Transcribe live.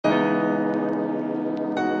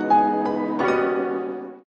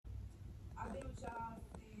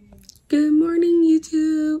Good morning,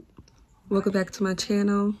 YouTube. Welcome back to my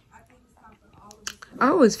channel. I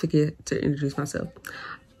always forget to introduce myself.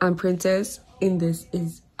 I'm Princess, and this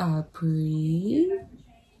is Aubrey.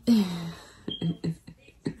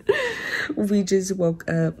 We just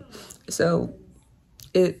woke up. So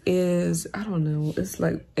it is, I don't know, it's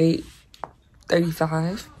like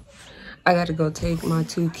 8:35. I got to go take my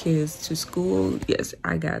 2 kids to school. Yes,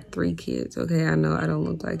 I got 3 kids. Okay, I know I don't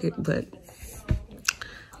look like it, but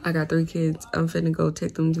I got 3 kids. I'm finna go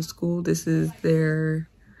take them to school. This is their,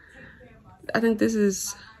 I think this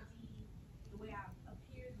is,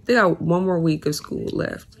 they got 1 more week of school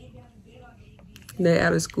left. They're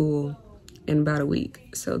out of school in about a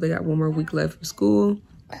week. So they got 1 more week left of school.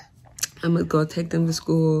 I'm gonna go take them to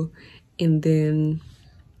school, and then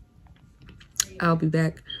I'll be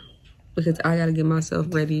back because I gotta get myself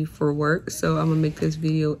ready for work. So I'm gonna make this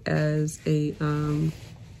video as a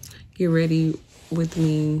get ready with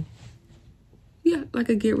me. Yeah, like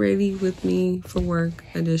a get ready with me for work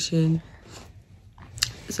edition.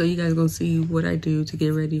 So you guys gonna see what I do to get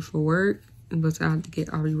ready for work, but I have to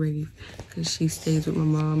get Aubrey ready because she stays with my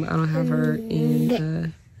mom. I don't have her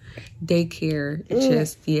in daycare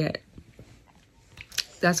just yet.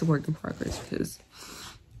 That's a work in progress because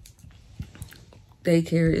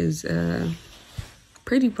daycare is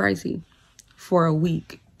pretty pricey for a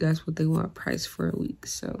week. That's what they want, price for a week.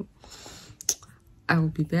 So I will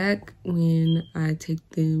be back when I take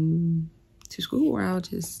them to school, or I'll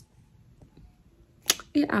just,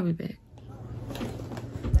 yeah, I'll be back.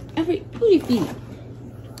 Who your feet?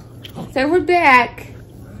 So we're back.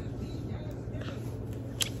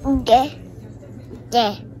 Okay.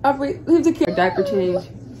 Yeah. Aubrey, leave the kid. Diaper change.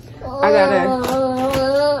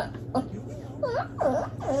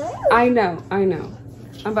 I know.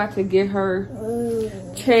 I'm about to get her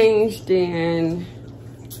changed and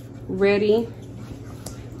ready.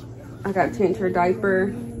 I got to change her diaper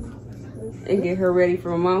and get her ready for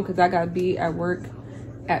my mom because I got to be at work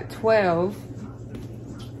at 12.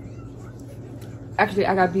 Actually,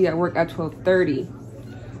 I got to be at work at 12:30.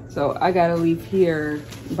 So I got to leave here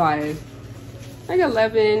by like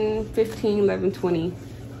 11:15, 11:20.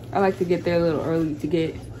 I like to get there a little early to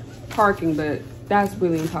get parking, but that's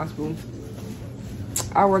really impossible.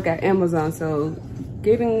 I work at Amazon, so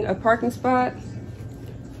getting a parking spot,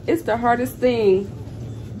 it's the hardest thing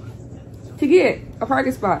to get a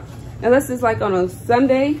parking spot. Unless it's like on a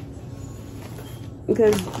Sunday,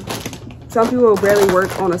 because some people barely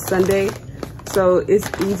work on a Sunday. So it's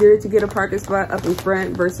easier to get a parking spot up in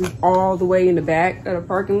front versus all the way in the back of the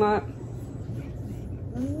parking lot.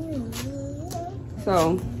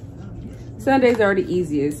 So Sundays are the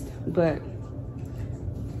easiest, but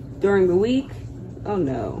during the week, oh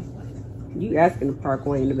no, you asking to park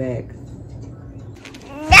way in the back.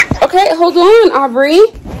 Okay, hold on, Aubrey.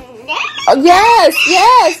 Oh,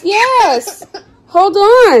 yes. Hold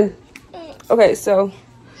on. Okay, so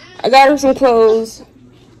I got her some clothes,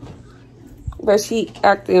 but she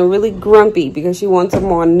acting really grumpy because she wants them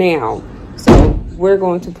on now. So we're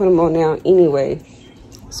going to put them on now anyway,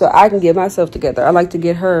 so I can get myself together. I like to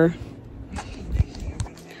get her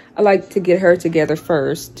together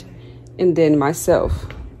first, and then myself.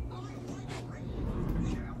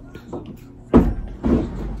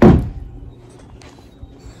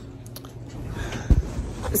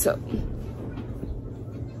 So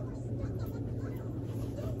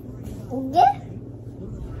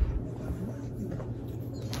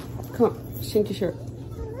come on, change your shirt.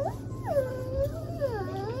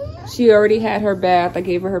 She already had her bath. I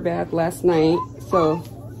gave her bath last night, so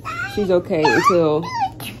she's okay until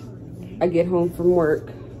I get home from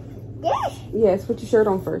work. Yes, put your shirt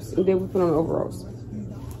on first, and then we put on overalls.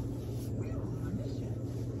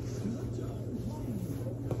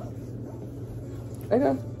 There you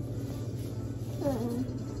go.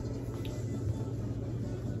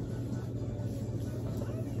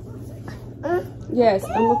 Yes,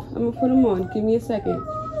 I'm gonna put them on. Give me a second.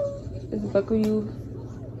 Just button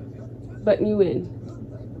you in.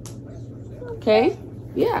 Okay?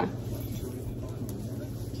 Yeah.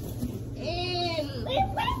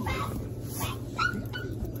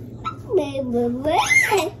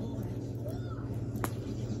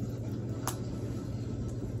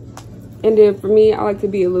 And then for me, I like to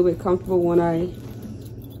be a little bit comfortable when I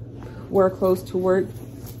wear clothes to work,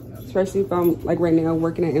 especially if I'm like right now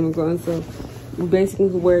working at Amazon. So you basically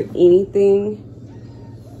can wear anything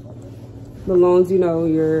as long as you know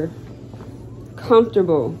you're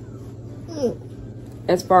comfortable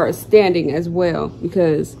as far as standing as well,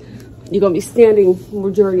 because you're gonna be standing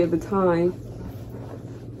majority of the time.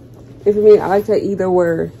 And for me, I like to either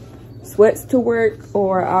wear sweats to work,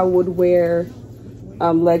 or I would wear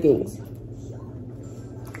leggings.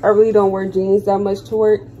 I really don't wear jeans that much to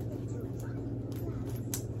work.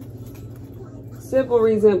 Simple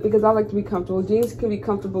reason, because I like to be comfortable. Jeans can be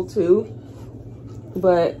comfortable too,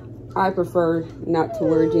 but I prefer not to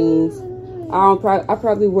wear jeans. I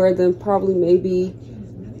probably wear them maybe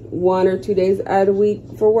 1 or 2 days out of the week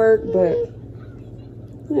for work, but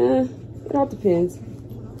yeah, it all depends.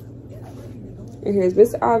 And here's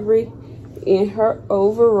Miss Aubrey in her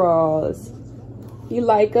overalls. You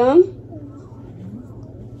like them?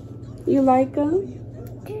 You like them?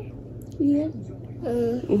 Yeah.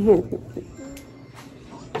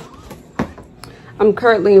 I'm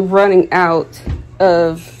currently running out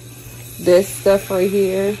of this stuff right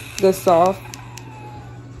here, the soft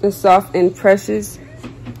and precious.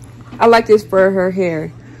 I like this for her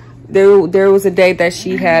hair. There was a day that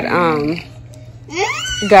she had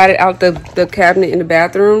got it out the cabinet in the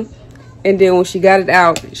bathroom, and then when she got it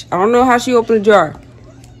out, I don't know how she opened the jar.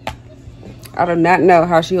 I do not know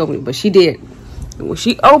how she opened it, but she did. And when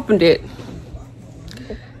she opened it,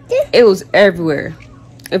 it was everywhere.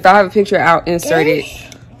 If I have a picture, I'll insert it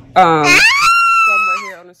somewhere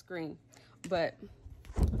here on the screen. But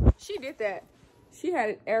she did that. She had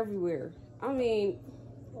it everywhere. I mean,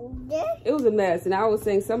 it was a mess. And I was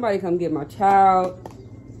saying, somebody come get my child.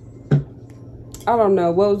 I don't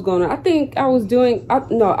know what was going on. I think I was doing, I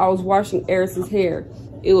was washing Eris's hair.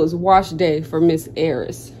 It was wash day for Miss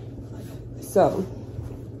Eris. So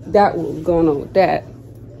that was going on with that.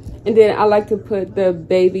 And then I like to put the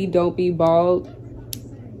baby don't be bald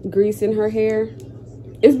grease in her hair.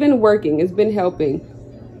 It's been working. It's been helping.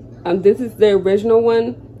 This is the original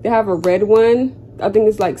one. They have a red one. I think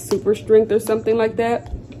it's like super strength or something like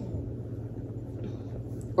that,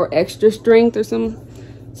 or extra strength or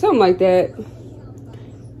something like that.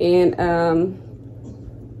 And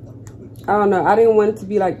I don't know, I didn't want it to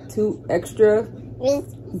be like too extra,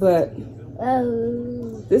 but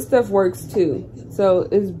this stuff works too. So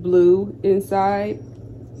it's blue inside,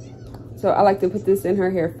 so I like to put this in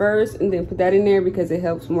her hair first and then put that in there because it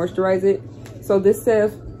helps moisturize it. So this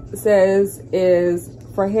stuff says is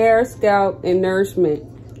for hair, scalp, and nourishment.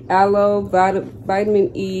 Aloe,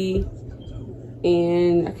 vitamin E,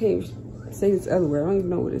 and I can't even say this other word. I don't even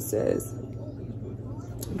know what it says.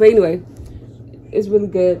 But anyway, it's really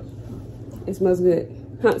good. It smells good.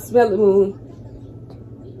 Huh, smell it, Moon.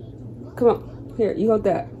 Come on. Here, you hold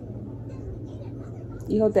that.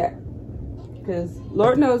 You hold that. Because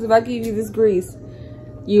Lord knows if I give you this grease,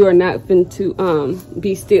 you are not fin to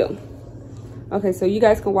be still. Okay, so you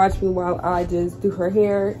guys can watch me while I just do her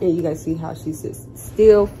hair, and you guys see how she sits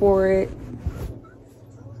still for it.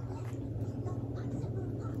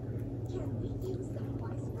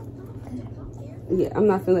 Yeah, I'm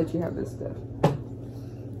not gonna let you have this stuff.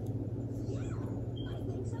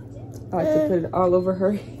 I like to put it all over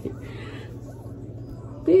her hair.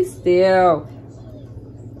 Be still.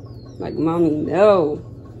 Like, mommy, no.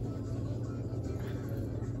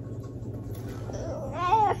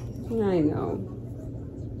 I know.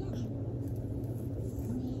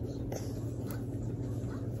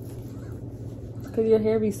 Because your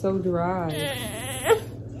hair be so dry.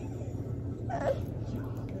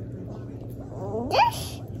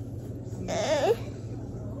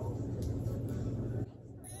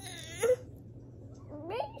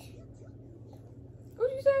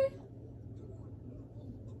 What'd you say?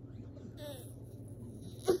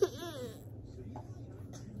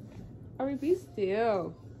 Ari, be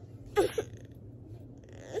still.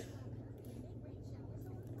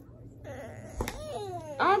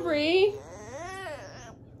 Aubrey.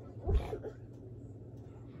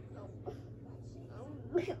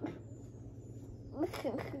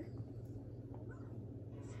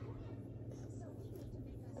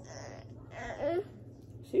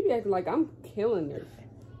 She be acting like I'm killing her.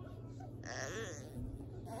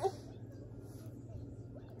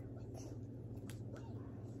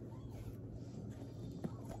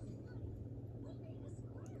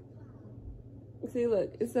 See,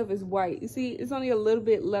 look, this stuff is white. You see, it's only a little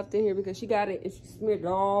bit left in here because she got it and she smeared it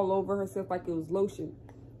all over herself like it was lotion.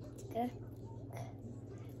 Okay.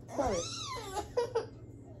 Try it.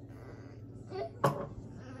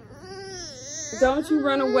 Don't you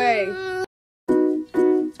run away.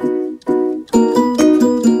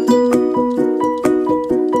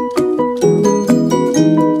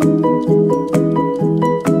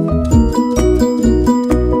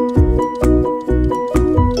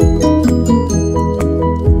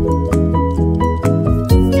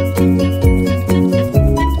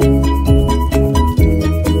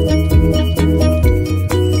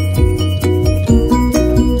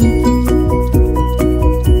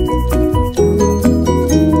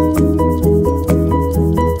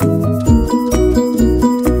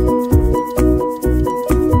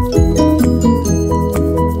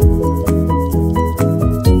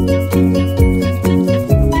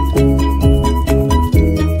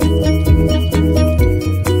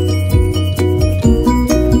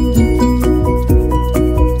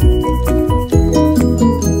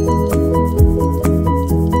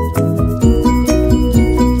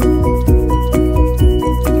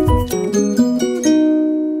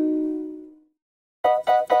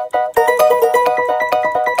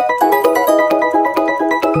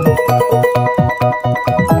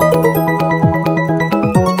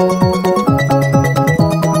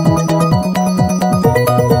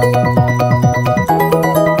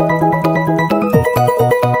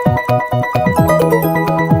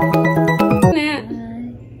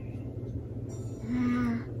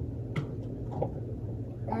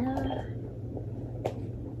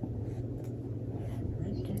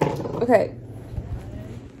 Okay.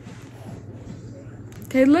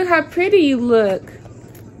 Okay, look how pretty you look.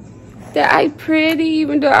 That I pretty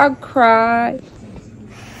even though I cried.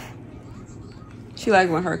 She like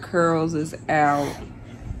when her curls is out.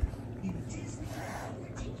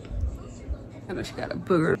 I know she got a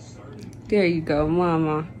booger. There you go,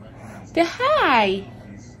 mama. Say hi.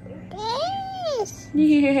 Yes.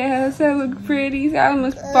 Yeah, so look pretty. I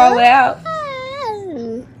almost fall out.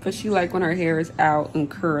 But she like when her hair is out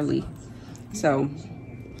and curly. So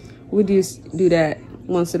we just do that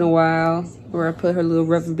once in a while, where I put her little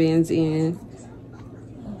rubber bands in.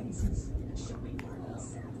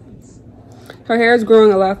 Her hair is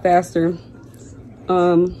growing a lot faster.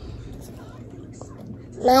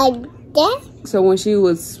 Like that? So when she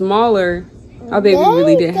was smaller, our baby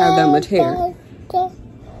really didn't have that much hair.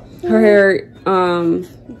 Her hair,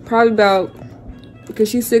 probably about, because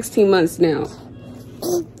she's 16 months now.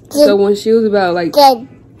 So when she was about like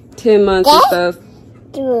 10 months and stuff,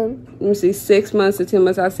 let me see, 6 months to 10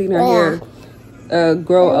 months, I've seen her hair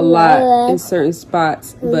grow a lot in certain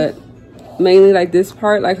spots, but mainly like this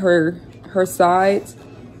part, like her sides,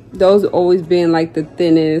 those have always been like the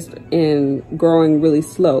thinnest and growing really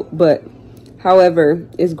slow. But however,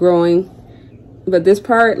 it's growing. But this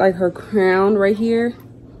part, like her crown right here,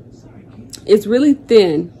 it's really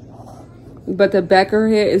thin, but the back of her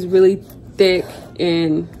head is really thick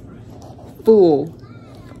and full.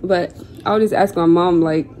 But I was just asking my mom,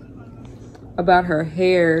 like, about her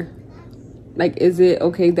hair. Like, is it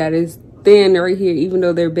okay that it's thin right here, even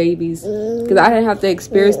though they're babies? Because I didn't have to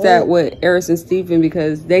experience that with Eris and Stephen,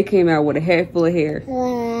 because they came out with a head full of hair.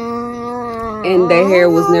 And their hair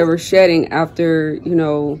was never shedding after, you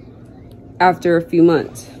know, after a few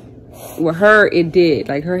months. With her, it did.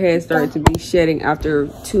 Like, her hair started to be shedding after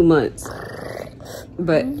 2 months.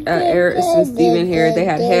 But Eris and Stephen hair, they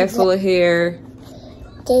had a head full of hair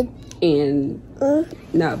and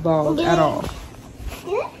not bald at all.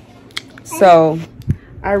 So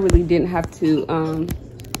I really didn't have to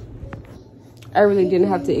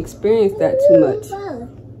experience that too much.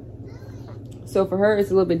 So for her, it's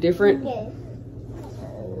a little bit different.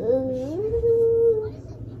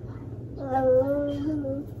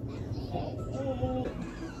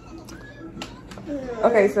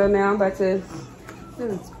 Okay, so now I'm about to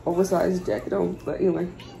this oversized jacket on, but anyway,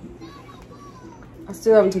 I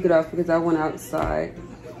still haven't took it off because I went outside.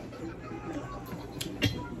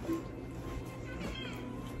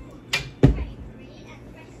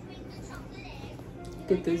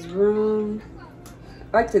 Get this room.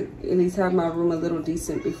 I like to at least have my room a little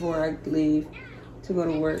decent before I leave to go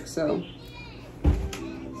to work, so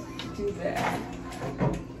do that.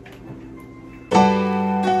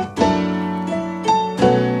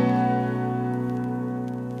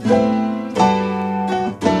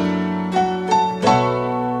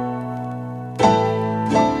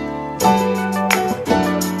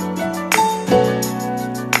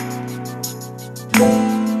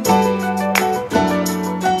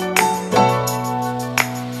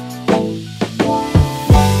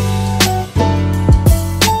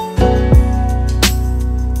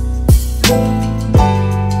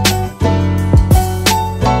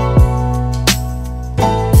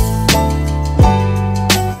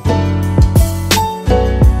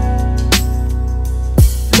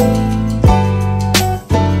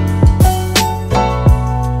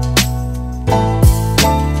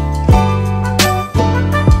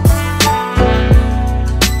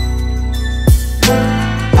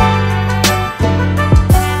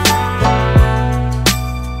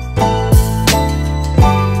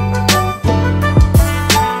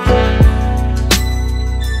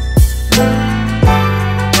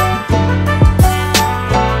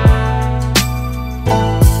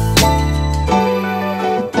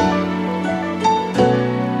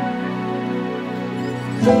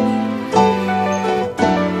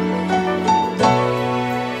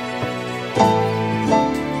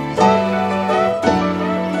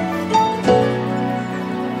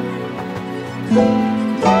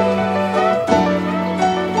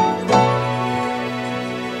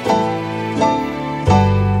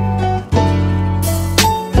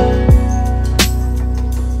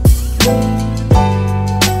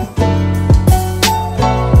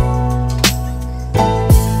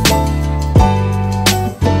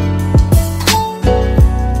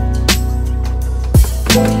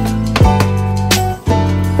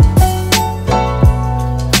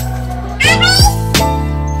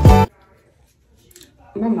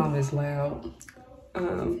 My mom is loud.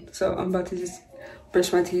 So I'm about to just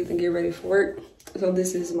brush my teeth and get ready for work. So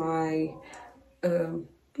this is my,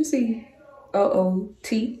 let's see,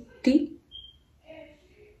 OOTD.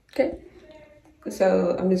 Okay.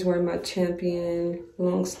 So I'm just wearing my Champion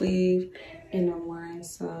long sleeve, and I'm wearing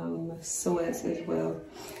some sweats as well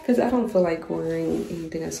because I don't feel like wearing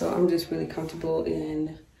anything. So I'm just really comfortable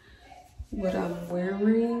in what I'm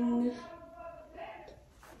wearing.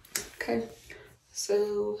 Okay,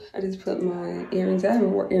 so I just put my earrings. I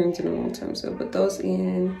haven't worn earrings in a long time, so I put those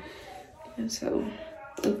in. And so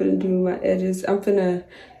I'm gonna do my edges. I'm gonna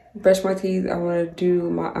brush my teeth. I wanna do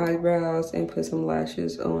my eyebrows and put some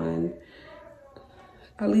lashes on.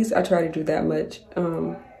 At least I try to do that much. I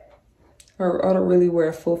don't really wear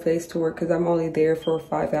a full face to work because I'm only there for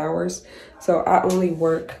 5 hours. So I only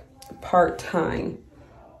work part-time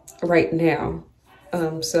right now.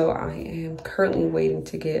 So I am currently waiting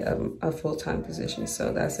to get a full-time position.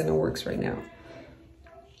 So that's in the works right now.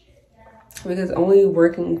 Because only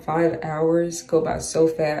working 5 hours go by so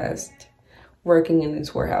fast working in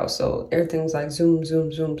this warehouse. So everything's like zoom,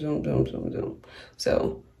 zoom, zoom, zoom, zoom, zoom, zoom.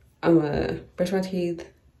 So I'm gonna brush my teeth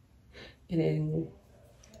and then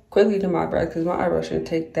quickly do my eyebrows because my eyebrows shouldn't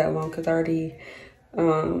take that long because I already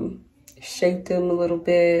shaped them a little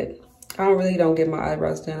bit. I don't get my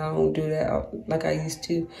eyebrows done. I don't do that like I used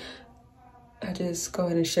to. I just go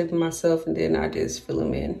ahead and shape them myself and then I just fill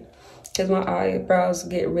them in. Because my eyebrows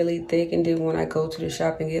get really thick, and then when I go to the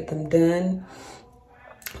shop and get them done,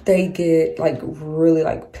 they get like really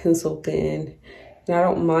like pencil thin. And I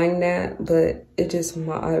don't mind that, but it just,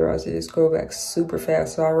 my eyebrows just grow back super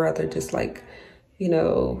fast. So I'd rather just like, you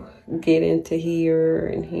know, get into here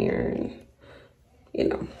and here and, you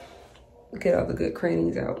know, get all the good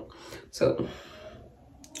cranings out. So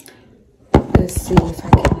let's see if I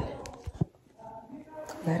can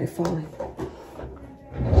let it fall.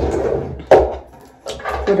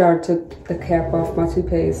 But I took the cap off my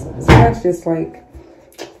toothpaste. So that's just like,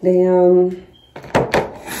 damn.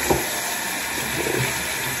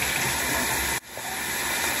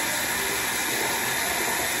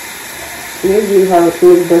 It's really hard for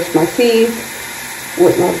me to brush my teeth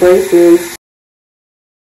with my braces.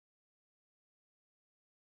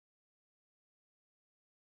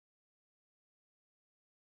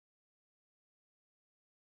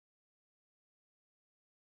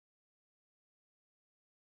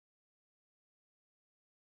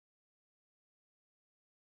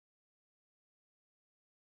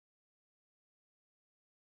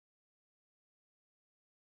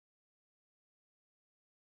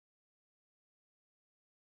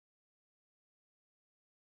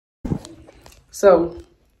 So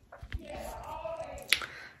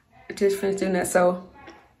I just finished doing that. So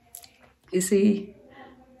you see,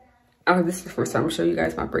 this is the first time I'm showing you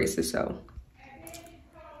guys my braces. So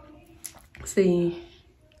see,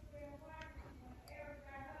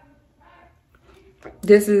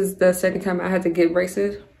 this is the second time I had to get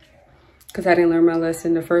braces because I didn't learn my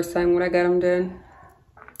lesson the first time when I got them done.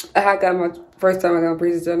 I got my first time I got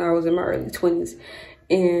braces done, I was in my early 20s.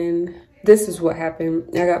 And this is what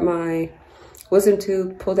happened. I got my wisdom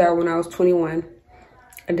tooth pulled out when I was 21.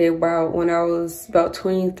 And then when I was about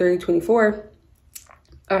 23, 24,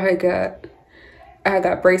 I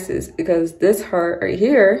got braces because this heart right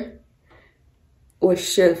here was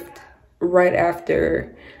shift right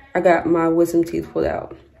after I got my wisdom teeth pulled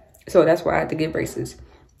out. So that's why I had to get braces.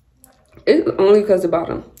 It's only because the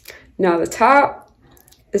bottom. Now the top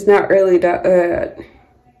is not really that bad.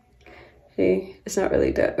 See, it's not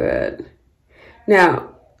really that bad.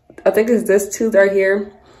 Now, I think it's this tooth right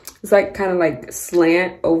here. It's like kind of like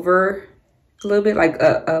slant over a little bit, like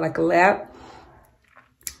a lap.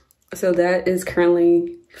 So that is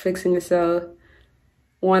currently fixing itself.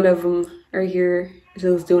 One of them right here is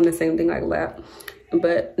just doing the same thing like lap.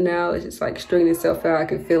 But now it's just like straightening itself out. I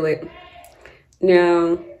can feel it.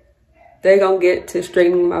 Now, they're gonna get to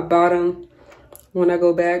straightening my bottom when I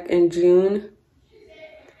go back in June.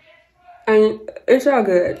 And it's all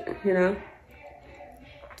good, you know.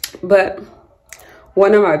 But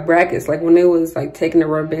one of my brackets, like when it was like taking the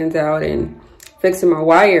rubber bands out and fixing my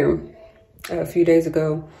wire a few days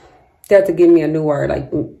ago, they had to give me a new wire.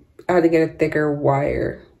 Like I had to get a thicker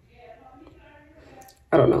wire.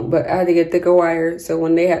 I don't know, but I had to get thicker wire. So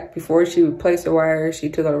when before she replaced the wire, she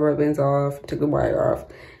took all the rubber bands off, took the wire off.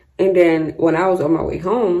 And then when I was on my way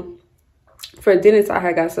home, for a dentist, I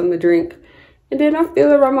had got something to drink. And then I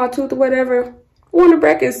feel it around my tooth or whatever. One of the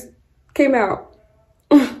brackets came out.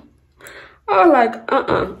 I was like,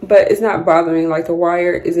 but it's not bothering. Like the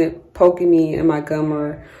wire isn't poking me in my gum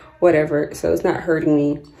or whatever. So it's not hurting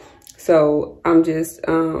me. So I'm just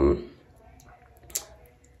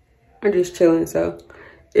chilling. So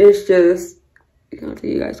it's just, I don't know if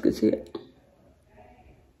you guys could see it.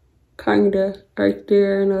 Kinda right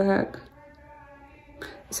there in the hack.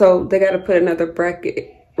 So they got to put another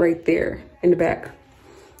bracket right there in the back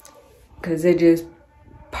because it just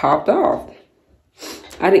popped off.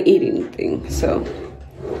 I didn't eat anything, so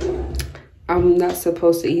I'm not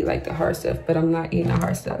supposed to eat like the hard stuff, but I'm not eating the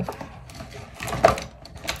hard stuff.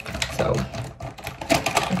 So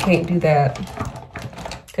I can't do that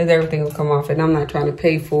because everything will come off, and I'm not trying to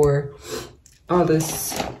pay for all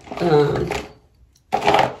this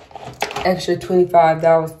extra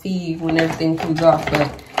 $25 fee when everything comes off.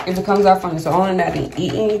 But if it comes off on its own and I didn't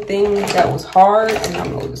eat anything that was hard and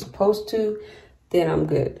I'm not supposed to, then I'm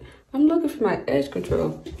good. I'm looking for my edge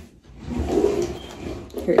control.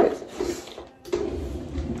 Here it is.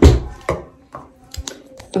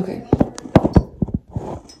 Okay.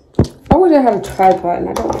 I wish I had a tripod and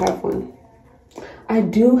I don't have one. I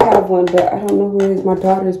do have one, but I don't know where it is. My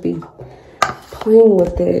daughters be playing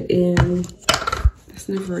with it and it's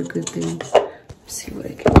never a good thing. Let's see what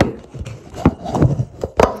I can do.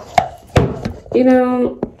 You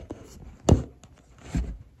know,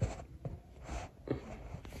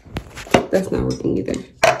 that's not working either.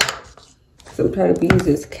 So I'm trying to use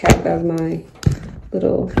this cap as my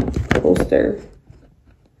little holster.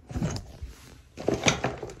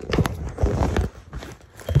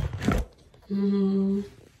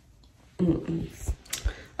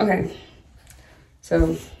 Okay,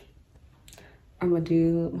 so I'm gonna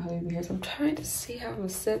do my baby hairs. I'm trying to see how I'm gonna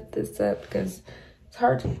set this up because it's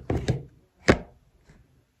hard to.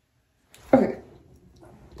 Okay,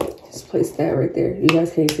 just place that right there. You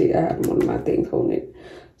guys can't see. I have one of my things holding it.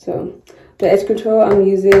 So the edge control I'm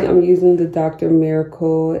using the Dr.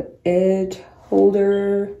 Miracle Edge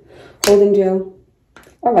holding gel.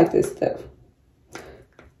 I like this stuff.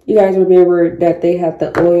 You guys remember that they have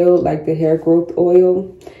the oil, like the hair growth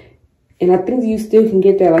oil. And I think you still can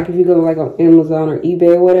get that, like if you go like on Amazon or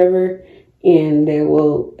eBay or whatever. And they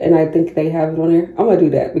will, and I think they have it on there. I'm going to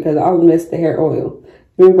do that because I'll miss the hair oil.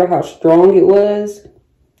 Remember how strong it was?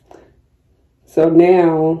 So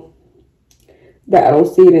now that I don't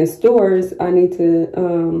see it in stores, I need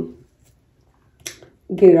to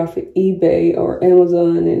get it off of eBay or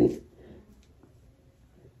Amazon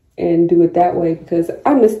and do it that way because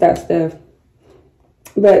I miss that stuff.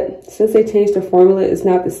 But since they changed the formula, it's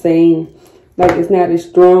not the same. Like it's not as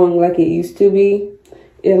strong like it used to be.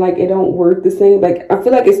 It don't work the same. Like I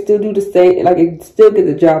feel like it still do the same. Like it still get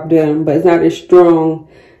the job done, but it's not as strong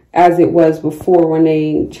as it was before when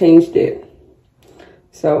they changed it.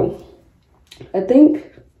 So I think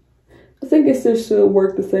it still should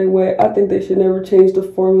work the same way. I think they should never change the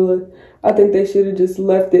formula. I think they should have just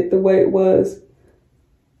left it the way it was.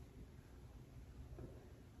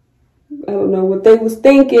 I don't know what they was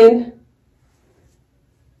thinking.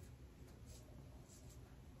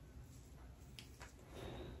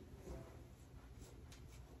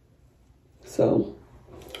 So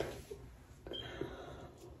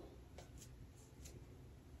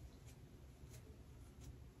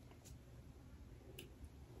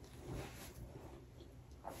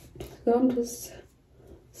I'm just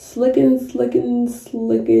slicking.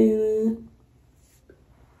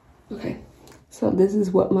 Okay. So this is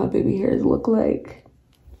what my baby hairs look like.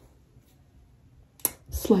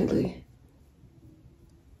 Slightly.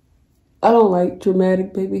 I don't like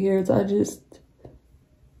dramatic baby hairs. I just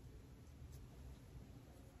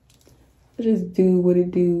do what it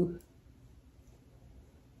do.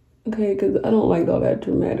 Okay, because I don't like all that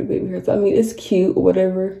dramatic baby hairs. I mean, it's cute or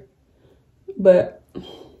whatever. But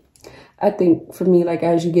I think for me, like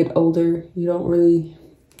as you get older, you don't really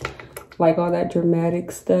like all that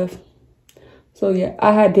dramatic stuff. So yeah,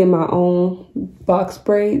 I did my own box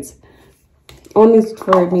braids. Only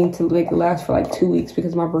for me to like last for like 2 weeks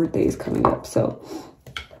because my birthday is coming up. So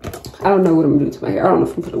I don't know what I'm gonna do to my hair. I don't know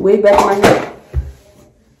if I'm gonna put a wig back in my hair.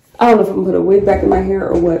 I don't know if I'm gonna put a wig back in my hair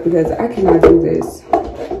or what because I cannot do this.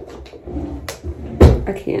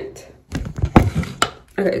 I can't.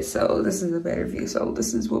 Okay, so this is a better view. So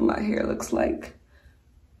this is what my hair looks like.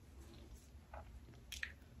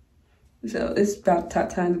 So it's about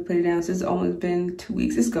time to put it down. So it's only been 2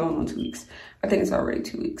 weeks. It's going on 2 weeks. I think it's already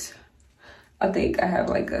 2 weeks. I think I have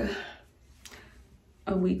like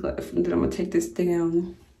a week left and then I'm gonna take this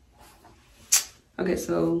down. Okay,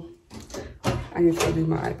 so I need to do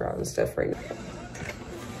my eyebrows and stuff right now.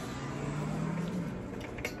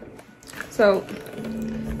 So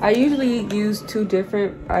I usually use 2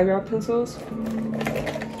 different eyebrow pencils.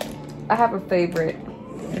 I have a favorite,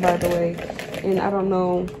 by the way, and I don't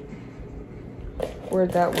know where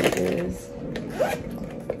that one is.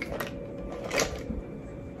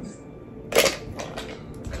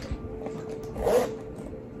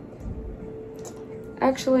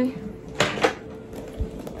 Actually,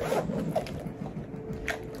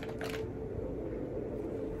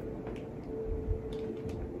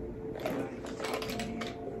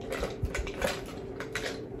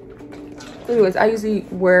 Anyways, I usually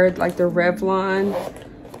wear like the Revlon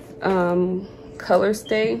color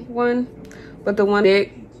stay one, but the one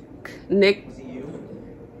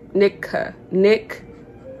Nicka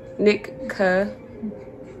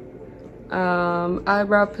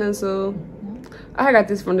eyebrow pencil. I got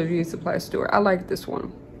this from the beauty supply store. I like this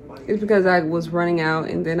one. It's because I was running out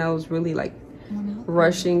and then I was really like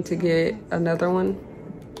rushing to get another one.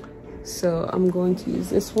 So I'm going to use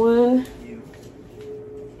this one.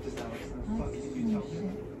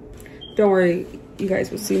 Don't worry, you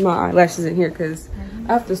guys will see my eyelashes in here because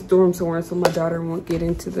I have to store them somewhere so my daughter won't get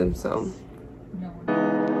into them. So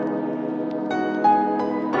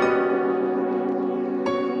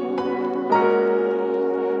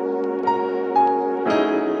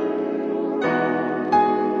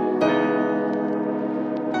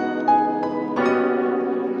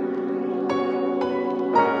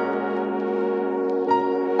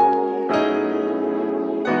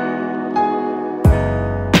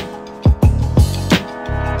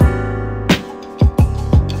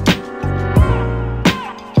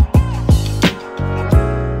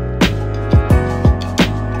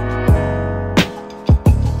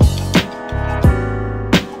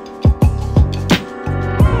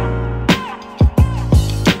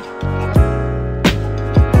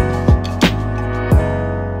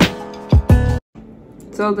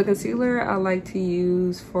the concealer I like to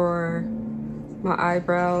use for my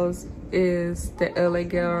eyebrows is the LA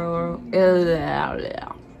Girl.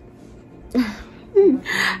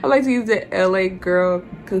 I like to use the LA Girl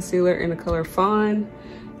concealer in the color Fawn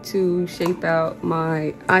to shape out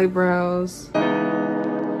my eyebrows.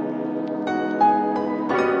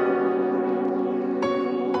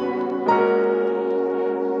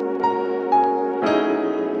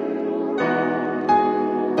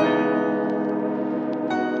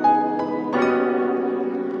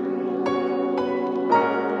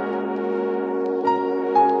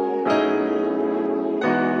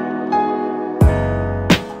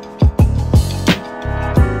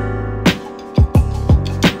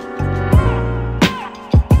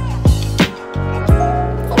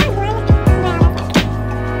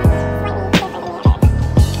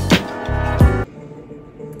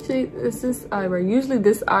 This eyebrow. Usually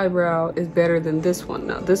this eyebrow is better than this one.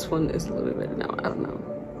 Now this one is a little bit better. No,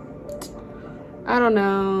 I don't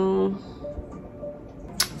know.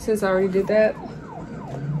 Since I already did that,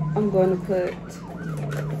 I'm going to put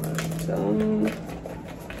some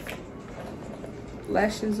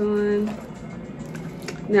lashes on.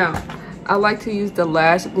 Now, I like to use the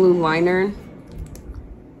lash glue liner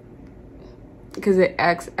because it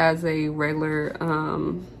acts as a regular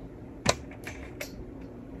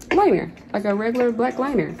liner, like a regular black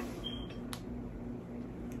liner.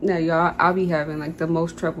 Now y'all, I'll be having like the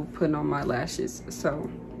most trouble putting on my lashes,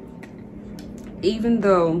 so even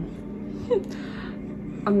though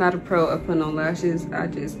I'm not a pro at putting on lashes, I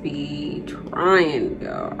just be trying,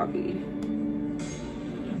 y'all.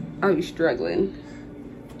 I'll be struggling.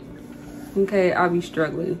 Okay, I'll be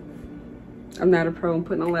struggling. I'm not a pro in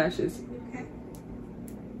putting on lashes,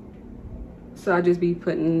 so I just be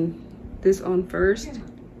putting this on first.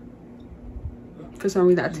 For some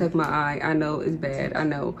reason, I tuck my eye. I know it's bad, I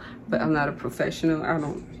know, but I'm not a professional.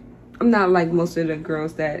 I'm not like most of the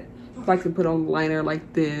girls that like to put on liner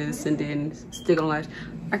like this and then stick on lash.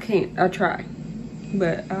 I can't. I try,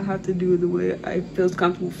 but I have to do it the way it feels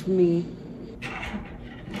comfortable for me.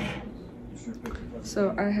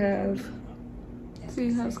 So I have,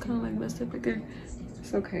 see how it's kind of like messed up right there?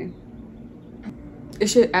 It's okay. It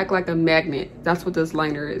should act like a magnet. That's what this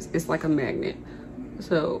liner is. It's like a magnet.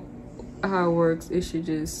 So how it works, it should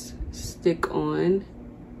just stick on.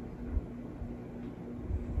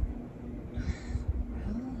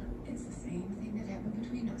 Well, it's the same thing that happened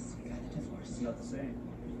between us. We got a divorce. It's not the same.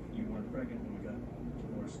 You weren't pregnant when we got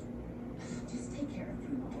divorced. Just take care of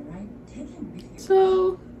him, all right? Take him with you.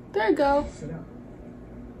 So there you go. Sit down.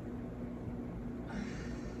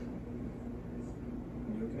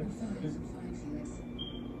 You okay? I'm fine, Felix.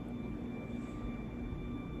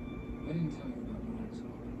 I didn't tell you about mine, so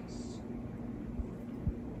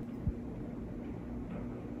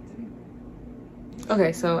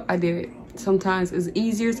Okay, so I did it. Sometimes it's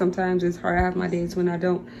easier, sometimes it's hard. I have my days when I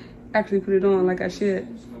don't actually put it on like I should.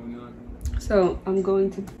 So I'm going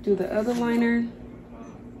to do the other liner.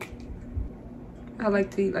 I like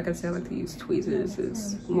to, like I said, I like to use tweezers.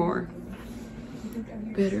 It's more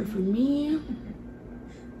better for me.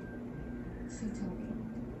 So tell me,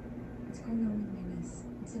 what's going on with my niece?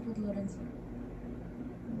 What's up with Lorenzo?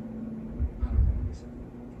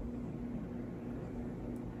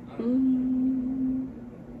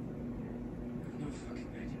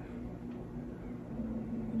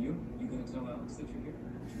 You gonna tell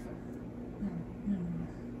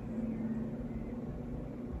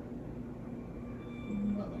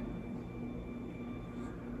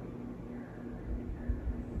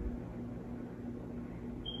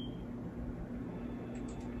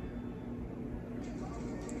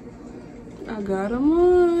I got them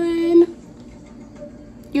on.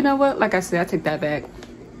 You know what? Like I said, I take that back.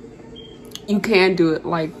 You can do it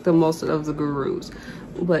like the most of the gurus,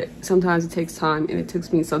 but sometimes it takes time, and it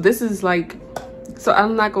took me. So this is like, so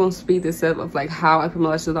I'm not going to speed this up of like how I put my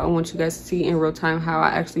lashes on. I want you guys to see in real time how I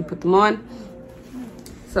actually put them on.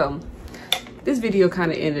 So this video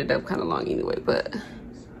kind of ended up kind of long anyway, but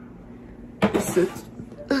this is,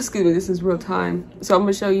 excuse me, this is real time. So I'm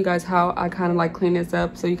gonna show you guys how I kind of like clean this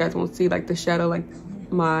up, so you guys won't see like the shadow, like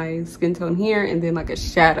my skin tone here, and then like a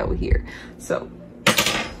shadow here. So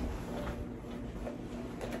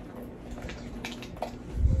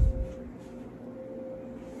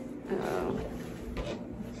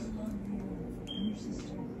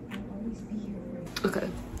okay,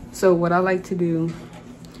 so what I like to do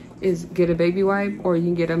is get a baby wipe, or you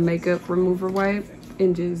can get a makeup remover wipe,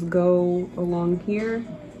 and just go along here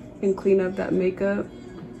and clean up that makeup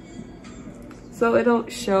so it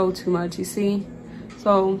don't show too much, you see?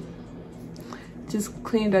 So just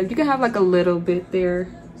clean it up. You can have like a little bit there.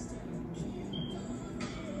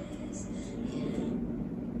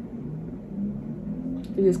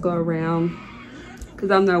 You just go around,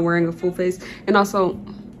 because I'm not wearing a full face. And also,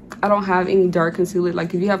 I don't have any dark concealer.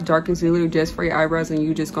 Like if you have dark concealer just for your eyebrows and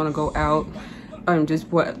you're just gonna go out just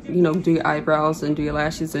what, you know, do your eyebrows and do your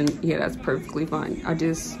lashes, and yeah, that's perfectly fine. I'm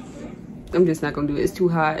just not gonna do it. It's too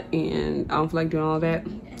hot and I don't feel like doing all that.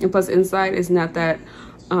 And plus inside it's not that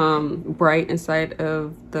bright inside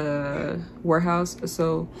of the warehouse,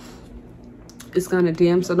 so it's kind of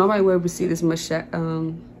dim, so nobody will ever see this much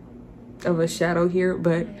of a shadow here.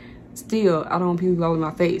 But still, I don't want people all in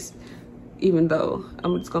my face, even though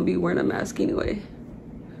I'm just gonna be wearing a mask anyway.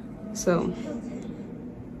 So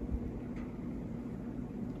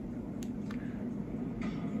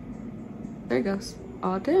there it goes,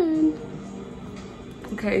 all done.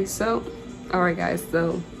 Okay, so all right guys,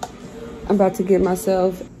 so I'm about to get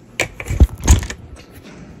myself,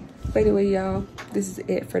 but anyway y'all, this is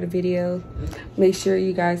it for the video. Make sure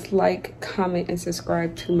you guys like, comment, and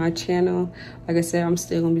subscribe to my channel. Like I said, I'm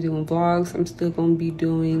still gonna be doing vlogs. I'm still gonna be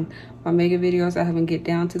doing my makeup videos. I haven't get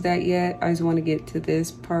down to that yet. I just want to get to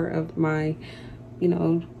this part of my, you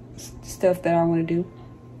know, stuff that I want to do.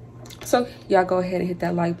 So y'all go ahead and hit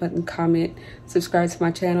that like button, comment, subscribe to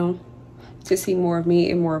my channel to see more of me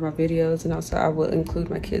and more of my videos. And also I will include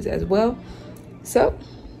my kids as well. So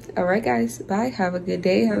all right guys, bye. Have a good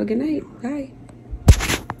day, have a good night. Bye.